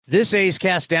This A's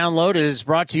Cast download is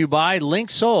brought to you by Link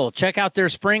Soul. Check out their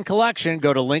spring collection.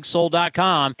 Go to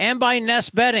linksoul.com. And by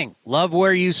Nest Bedding. Love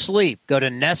where you sleep. Go to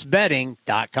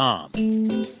nestbedding.com.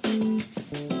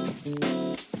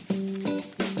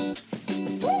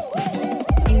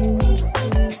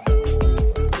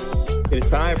 It's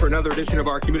time for another edition of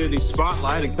our Community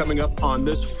Spotlight. And coming up on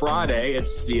this Friday,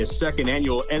 it's the second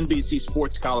annual NBC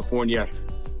Sports California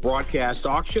broadcast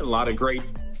auction. A lot of great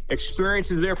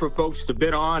experiences there for folks to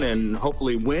bid on and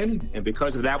hopefully win. And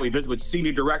because of that, we visit with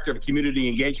Senior Director of Community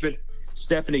Engagement,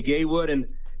 Stephanie Gaywo. And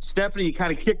Stephanie, you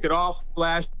kind of kicked it off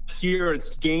last year.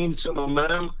 It's gained some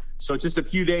momentum. So it's just a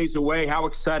few days away. How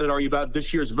excited are you about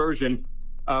this year's version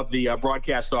of the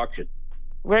broadcast auction?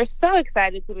 We're so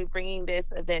excited to be bringing this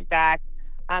event back.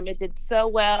 It did so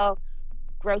well,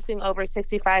 grossing over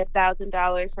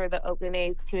 $65,000 for the Oakland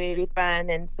A's Community Fund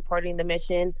and supporting the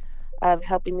mission of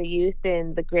helping the youth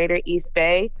in the greater East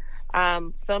Bay.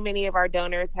 So many of our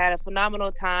donors had a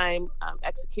phenomenal time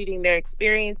executing their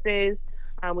experiences.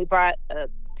 We brought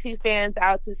 2 fans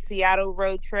out to Seattle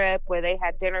road trip where they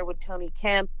had dinner with Tony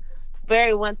Kemp.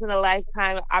 Very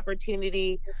once-in-a-lifetime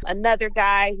opportunity. Another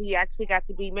guy, he actually got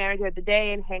to be manager of the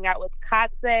day and hang out with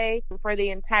Kotze for the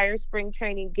entire spring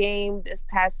training game this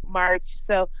past March.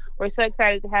 So we're so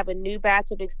excited to have a new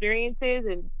batch of experiences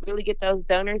and really get those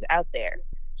donors out there.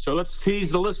 So let's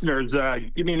tease the listeners.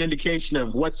 Give me an indication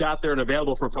of what's out there and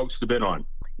available for folks to bid on.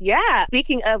 Yeah.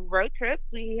 Speaking of road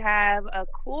trips, we have a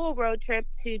cool road trip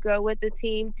to go with the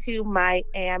team to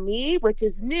Miami, which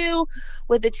is new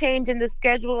with the change in the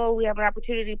schedule. We have an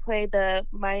opportunity to play the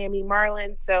Miami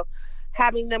Marlins. So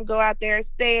having them go out there,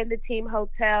 stay in the team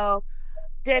hotel,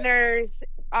 dinners,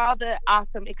 all the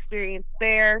awesome experience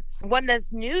there. One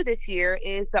that's new this year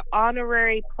is the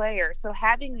honorary player. So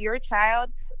having your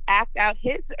child act out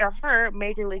his or her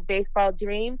Major League Baseball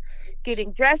dream,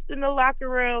 getting dressed in the locker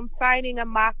room, signing a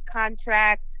mock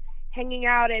contract, hanging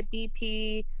out at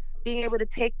BP, being able to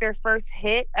take their first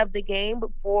hit of the game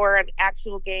before an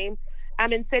actual game,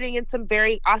 and sitting in some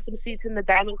very awesome seats in the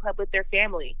Diamond Club with their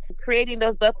family, creating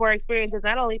those before experiences,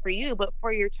 not only for you, but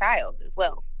for your child as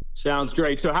well. Sounds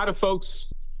great. So how do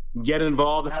folks get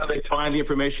involved? How do they find the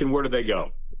information? Where do they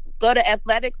go? Go to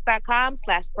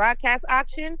athletics.com/broadcast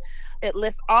auction. It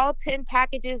lists all 10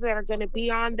 packages that are going to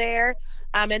be on there.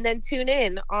 And then tune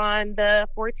in on the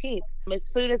 14th. As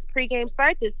soon as pregame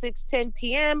starts at 6:10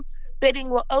 p.m., bidding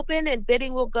will open and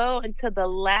bidding will go until the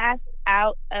last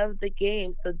out of the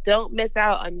game. So don't miss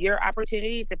out on your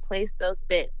opportunity to place those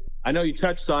bids. I know you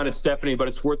touched on it, Stephanie, but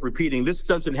it's worth repeating. This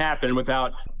doesn't happen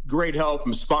without great help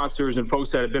from sponsors and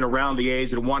folks that have been around the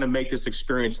A's and want to make this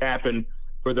experience happen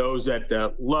for those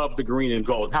that love the green and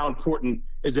gold. How important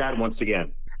is that once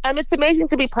again? It's amazing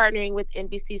to be partnering with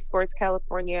NBC Sports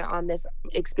California on this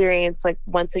experience. Like,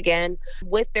 once again,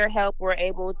 with their help, we're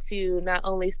able to not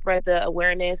only spread the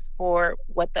awareness for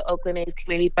what the Oakland A's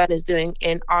Community Fund is doing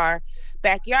in our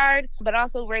backyard, but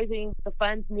also raising the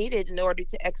funds needed in order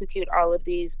to execute all of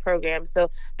these programs.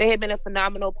 So they have been a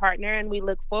phenomenal partner, and we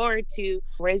look forward to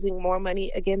raising more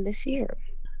money again this year.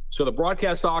 So the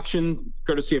broadcast auction,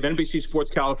 courtesy of NBC Sports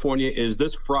California, is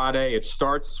this Friday. It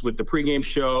starts with the pregame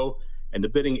show, and the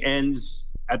bidding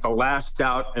ends at the last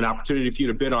out, an opportunity for you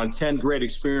to bid on 10 great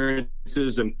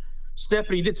experiences. And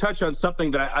Stephanie, you did touch on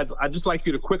something that I'd just like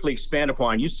you to quickly expand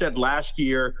upon. You said last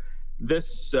year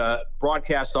this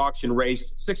broadcast auction raised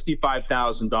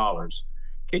 $65,000.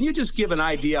 Can you just give an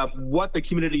idea of what the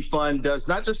Community Fund does,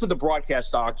 not just with the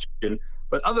broadcast auction,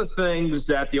 but other things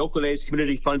that the Oakland A's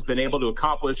Community Fund's been able to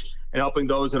accomplish in helping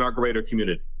those in our greater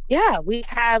community? Yeah, we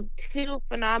have 2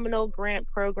 phenomenal grant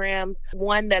programs.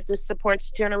 One that just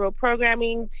supports general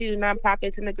programming to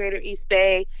nonprofits in the greater East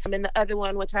Bay. And the other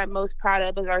one, which I'm most proud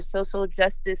of, is our social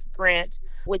justice grant,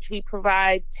 which we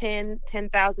provide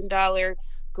 $10,000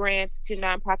 grants to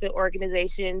nonprofit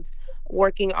organizations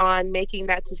working on making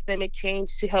that systemic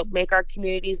change to help make our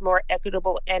communities more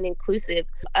equitable and inclusive.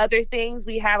 Other things,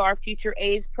 we have our Future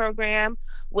A's program,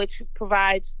 which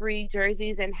provides free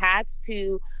jerseys and hats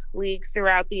to leagues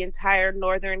throughout the entire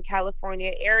Northern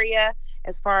California area,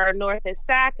 as far north as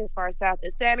SAC, as far south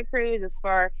as Santa Cruz, as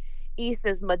far east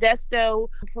as Modesto.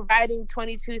 Providing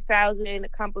 22,000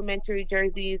 complimentary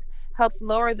jerseys helps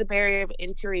lower the barrier of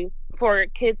entry for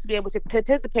kids to be able to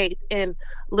participate in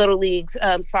little leagues,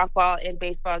 softball and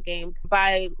baseball games,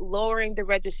 by lowering the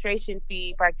registration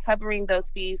fee, by covering those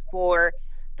fees for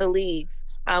the leagues.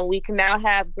 We can now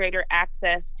have greater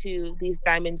access to these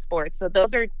diamond sports. So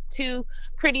those are 2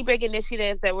 pretty big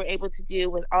initiatives that we're able to do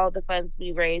with all the funds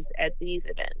we raise at these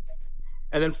events.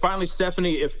 And then finally,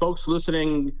 Stephanie, if folks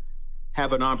listening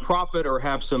have a nonprofit or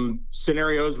have some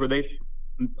scenarios where they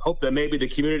hope that maybe the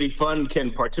community fund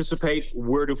can participate,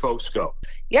 where do folks go?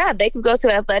 Yeah, they can go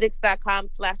to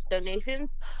athletics.com/donations.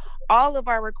 All of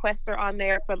our requests are on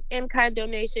there, from in-kind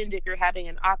donations if you're having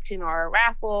an auction or a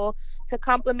raffle to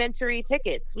complimentary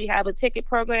tickets. We have a ticket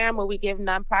program where we give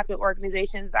nonprofit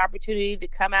organizations the opportunity to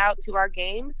come out to our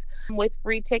games with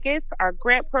free tickets. Our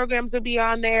grant programs will be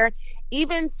on there,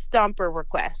 even Stomper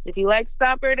requests. If you like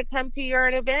Stomper to come to your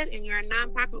event and you're a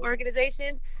nonprofit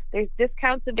organization, there's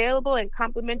discounts available and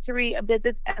complimentary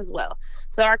visits as well.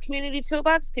 So our community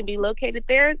toolbox can be located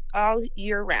there all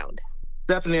year round.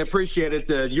 Stephanie, I appreciate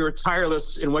it. You're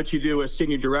tireless in what you do as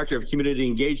Senior Director of Community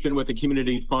Engagement with the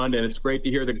Community Fund, and it's great to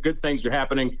hear that good things are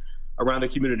happening around the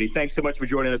community. Thanks so much for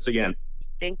joining us again.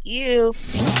 Thank you.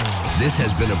 This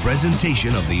has been a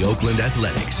presentation of the Oakland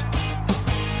Athletics.